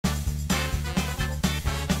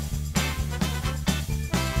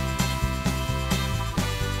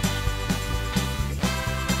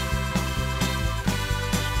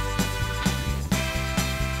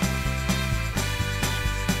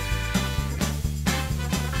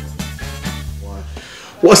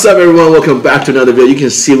What's up, everyone? Welcome back to another video. You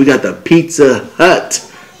can see we got the Pizza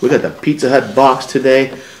Hut. We got the Pizza Hut box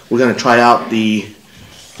today. We're gonna try out the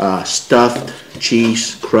stuffed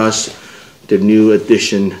cheese crust, the new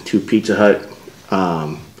addition to Pizza Hut.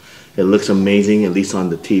 It looks amazing, at least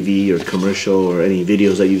on the TV or commercial or any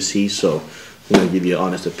videos that you see. So I'm gonna give you an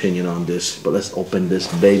honest opinion on this. But let's open this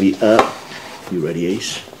baby up. You ready,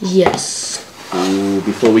 Ace? Yes. Ooh,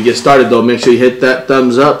 before we get started though, make sure you hit that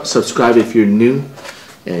thumbs up, subscribe if you're new,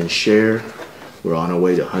 and share. We're on our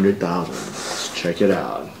way to 100,000. Let's check it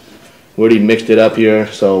out. We already mixed it up here,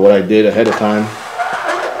 so what I did ahead of time.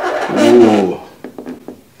 Ooh,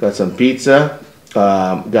 got some pizza,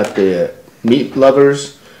 got the meat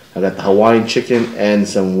lovers, I got the Hawaiian chicken, and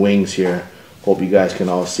some wings here. Hope you guys can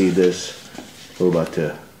all see this. We're about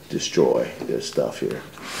to destroy this stuff here.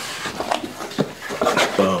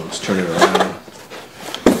 Boom, let's turn it around.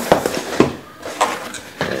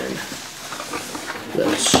 And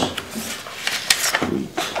let's eat.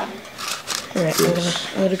 Alright,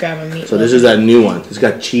 I'm gonna grab a meat. So this is that new one. It's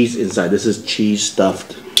got cheese inside. This is cheese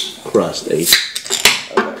stuffed crust, Ace.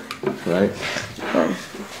 Right? Let's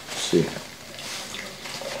see.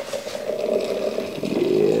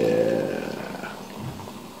 Yeah.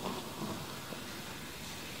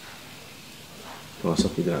 Oh,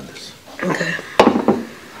 something got this. Okay.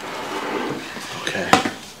 Okay.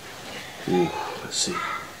 Ooh, let's see. I'm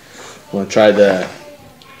gonna try the.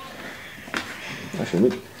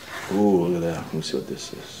 Actually, ooh, look at that. Let me see what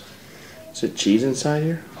this is. Is it cheese inside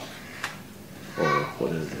here? Or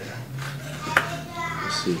what is it?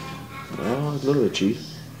 Let's see. Oh, a little bit of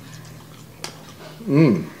cheese.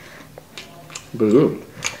 Mmm. Pretty good.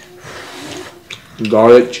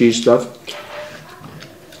 Garlic, cheese stuff.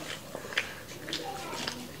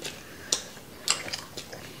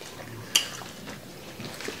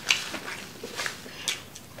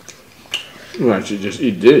 You actually just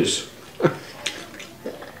eat this.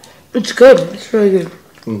 It's good. It's really good.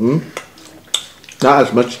 Not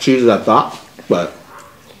as much cheese as I thought, but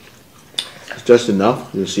it's just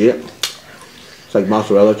enough. You see it? It's like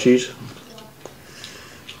mozzarella cheese.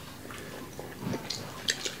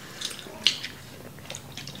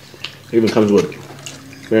 It even comes with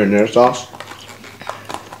marinara sauce.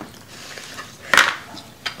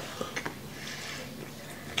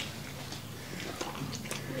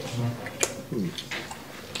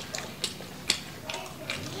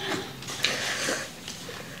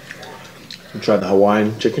 Try the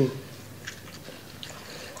Hawaiian chicken.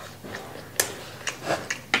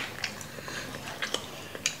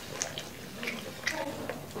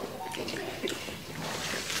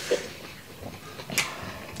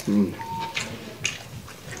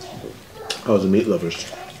 Oh, the meat lovers.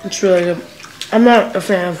 It's really good. I'm not a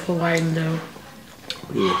fan of Hawaiian though.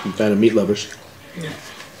 Yeah, I'm a fan of meat lovers. Yeah.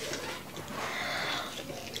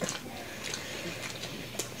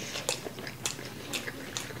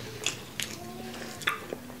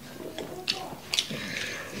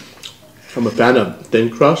 I'm a fan of thin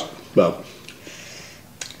crust, but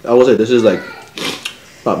I will say this is like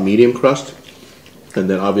about medium crust, and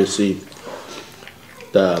then obviously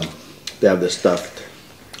they have the stuffed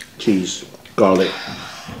cheese, garlic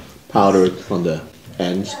powder on the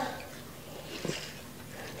ends.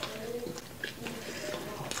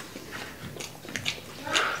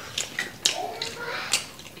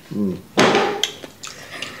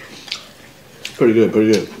 Pretty good,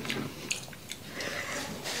 pretty good.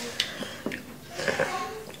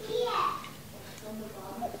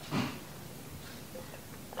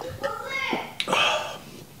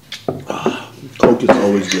 Coke is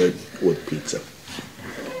always good with pizza.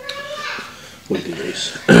 With the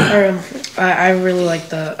Ace. I really like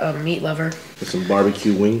the meat lover. With some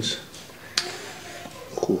barbecue wings.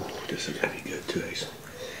 Cool. This is gonna be good too, Ace.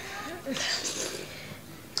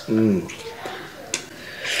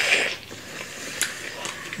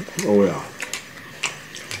 Oh yeah.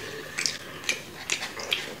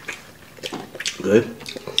 Good?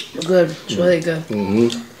 Good. It's really good.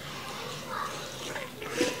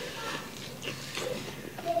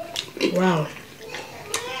 Wow.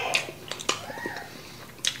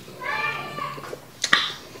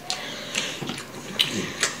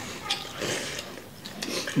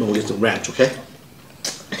 I'm gonna get some ranch, okay?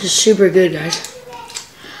 It's super good, guys.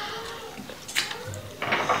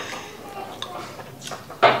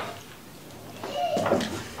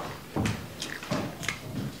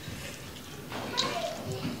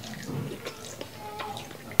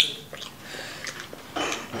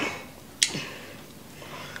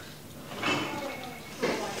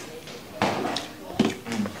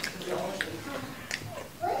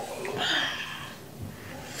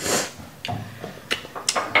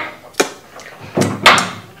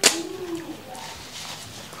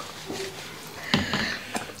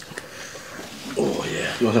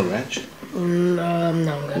 You want some ranch? No, I'm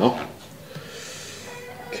good. No?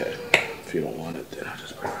 Okay. If you don't want it, then I'll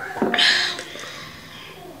just put it right here.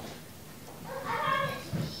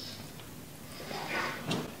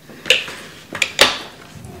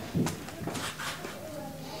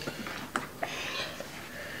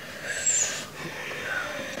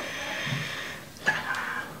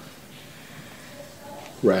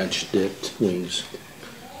 Ranch dipped wings.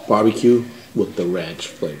 Barbecue with the ranch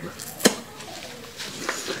flavor.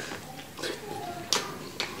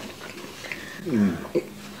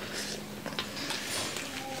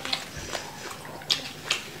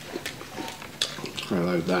 I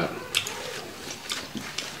like that.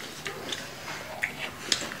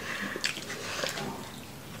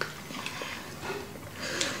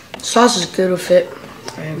 Sauce is good with it.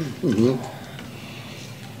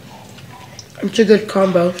 It's a good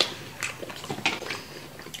combo.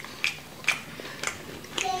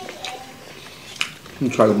 You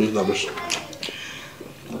try the meat lovers.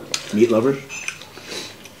 Meat lovers?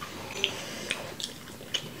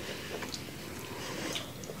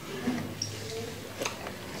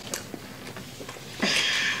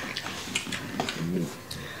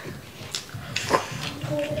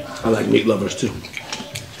 I like meat lovers too.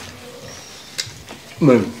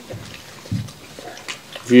 Man,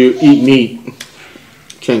 if you eat meat,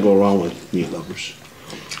 can't go wrong with meat lovers.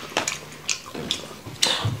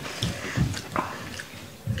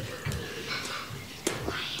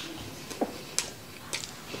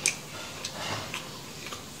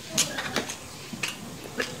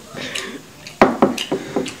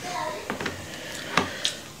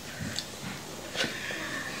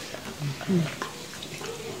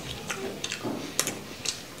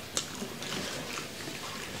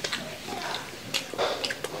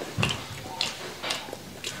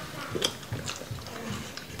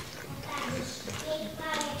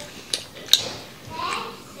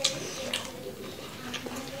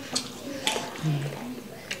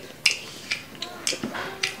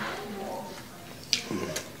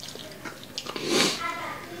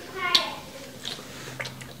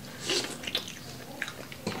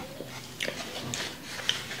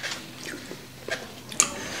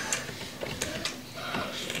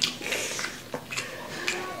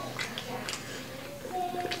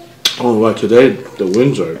 Oh, right, today the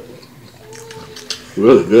wings are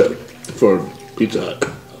really good for Pizza Hut.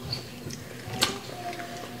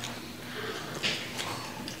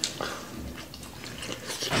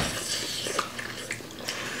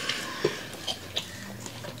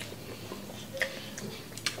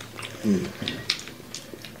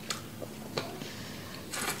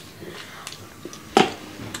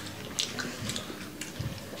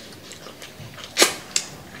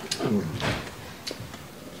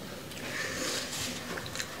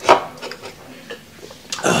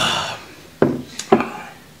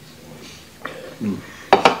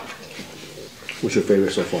 What's your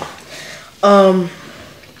favorite so far?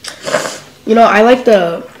 You know, I like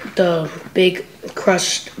the big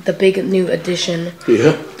crust, the big new addition.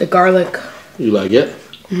 Yeah. The garlic. You like it?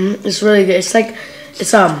 It's really good. It's like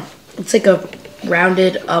like a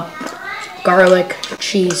rounded up garlic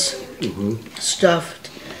cheese stuffed.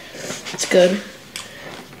 It's good.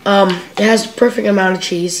 It has the perfect amount of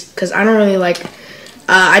cheese because I don't really like.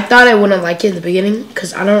 I thought I wouldn't like it in the beginning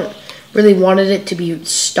because I don't really wanted it to be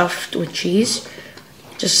stuffed with cheese.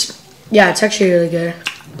 Just yeah, it's actually really good.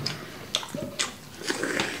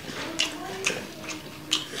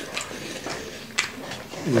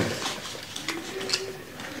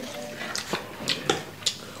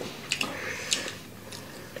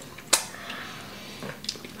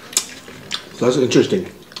 So that's interesting.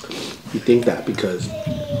 You think that because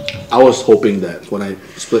I was hoping that when I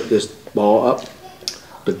split this ball up,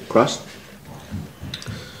 the crust,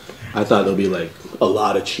 I thought there'll be like a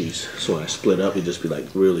lot of cheese. So when I split up, it'd just be like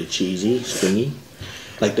really cheesy, stringy,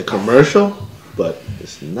 like the commercial, but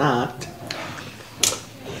it's not.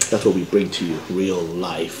 That's what we bring to you, real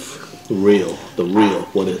life, the real,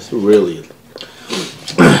 what is really.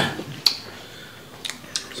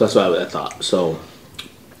 So that's what I thought. So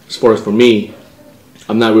as far as for me,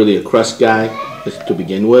 I'm not really a crust guy to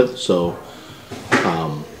begin with, so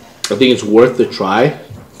I think it's worth the try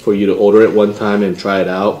for you to order it one time and try it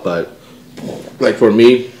out. But like for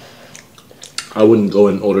me, I wouldn't go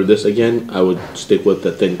and order this again. I would stick with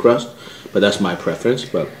the thin crust, but that's my preference.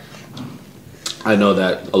 But I know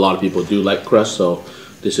that a lot of people do like crust, so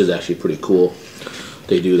this is actually pretty cool.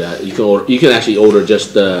 They do that. You can actually order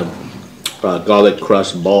just the garlic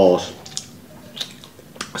crust balls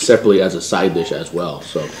separately as a side dish as well.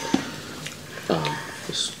 So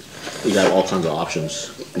you got all kinds of options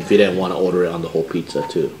if you didn't want to order it on the whole pizza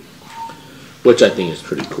too. which I think is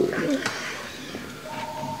pretty cool.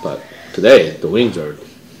 But today, the wings are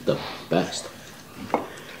the best.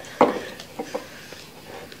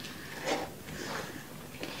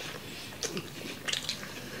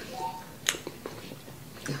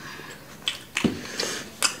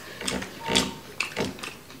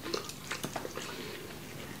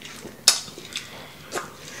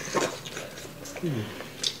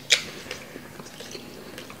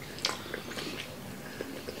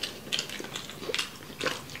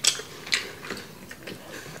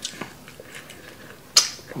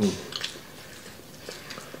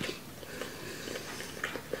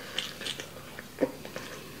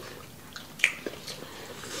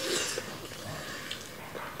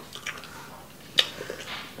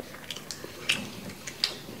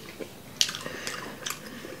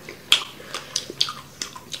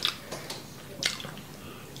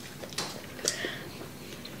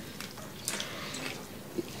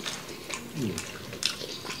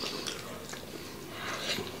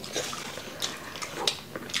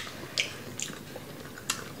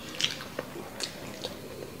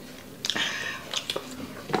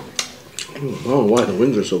 I don't know why the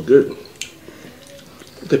wings are so good.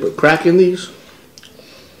 They put crack in these.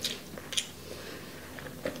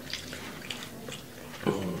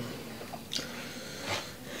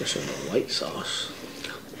 There's some white sauce.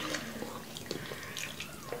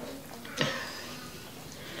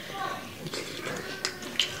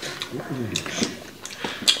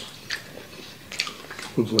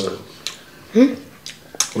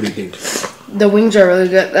 What do you think? The wings are really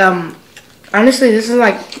good. Honestly, this is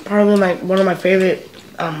like probably one of my favorite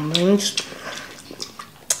wings.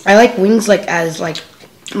 I like wings like as like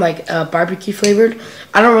barbecue flavored.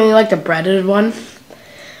 I don't really like the breaded one.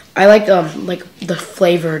 I like the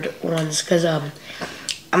flavored ones because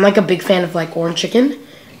I'm like a big fan of like orange chicken,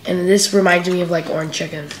 and this reminds me of like orange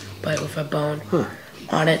chicken but with a bone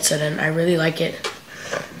on it. So then I really like it.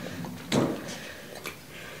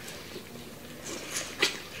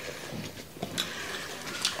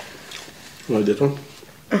 You like this one?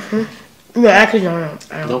 No, actually, no.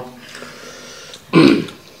 I don't. No?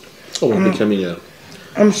 Oh, we're becoming a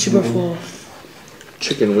I'm super full.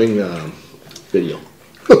 chicken wing video.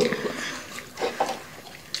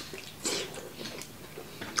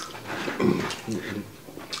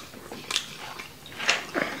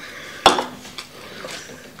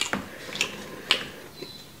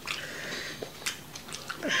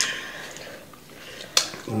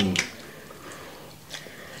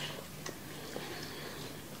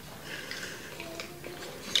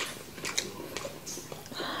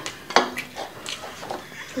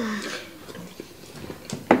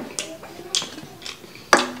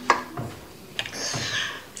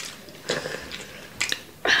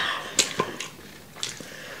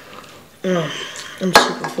 I'm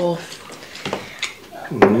super full.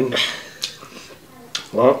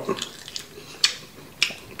 Well,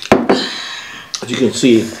 as you can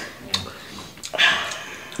see,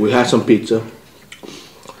 we had some pizza.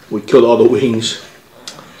 We killed all the wings.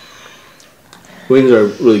 Wings are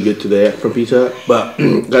really good today from Pizza Hut, but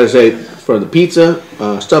gotta say, for the pizza,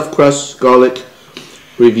 stuffed crust, garlic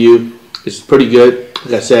review is pretty good.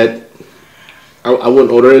 Like I said, I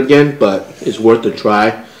wouldn't order it again, but it's worth a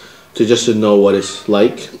try to know what it's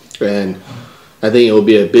like. And I think it will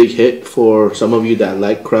be a big hit for some of you that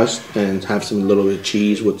like crust and have some little bit of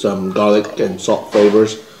cheese with some garlic and salt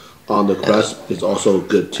flavors on the crust. It's also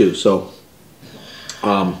good too. So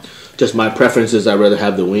just my preference is I'd rather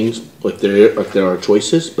have the wings if there are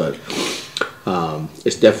choices, but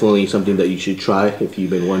it's definitely something that you should try if you've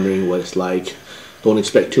been wondering what it's like. Don't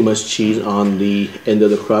expect too much cheese on the end of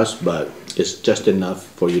the crust, but it's just enough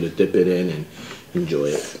for you to dip it in and enjoy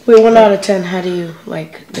it. Wait, 1 out of 10, how do you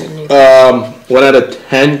like the new 1 out of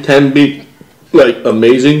 10, 10 be like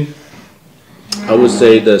amazing. I would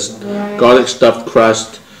say this garlic stuffed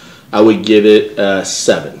crust, I would give it a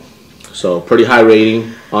 7. So pretty high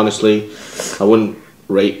rating, honestly. I wouldn't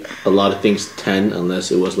rate a lot of things 10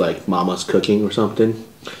 unless it was like mama's cooking or something.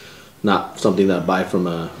 Not something that I buy from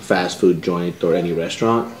a fast food joint or any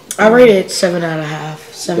restaurant. I rate it 7.5.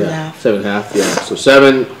 7.5. 7.5, yeah. So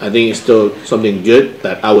 7, I think it's still something good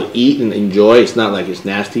that I would eat and enjoy. It's not like it's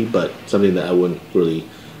nasty, but something that I wouldn't really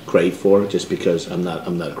crave for just because I'm not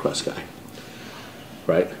a crust guy.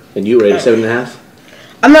 Right? And you rate it 7.5?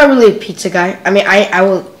 I'm not really a pizza guy. I mean,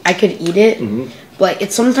 I could eat it, but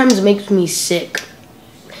it sometimes makes me sick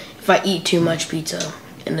if I eat too much pizza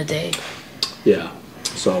in a day. Yeah.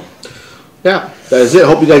 So, yeah, that is it.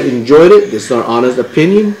 Hope you guys enjoyed it. This is our honest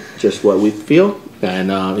opinion, just what we feel.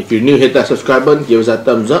 And if you're new, hit that subscribe button, give us that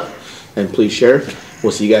thumbs up, and please share.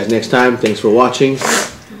 We'll see you guys next time. Thanks for watching.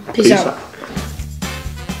 Peace out.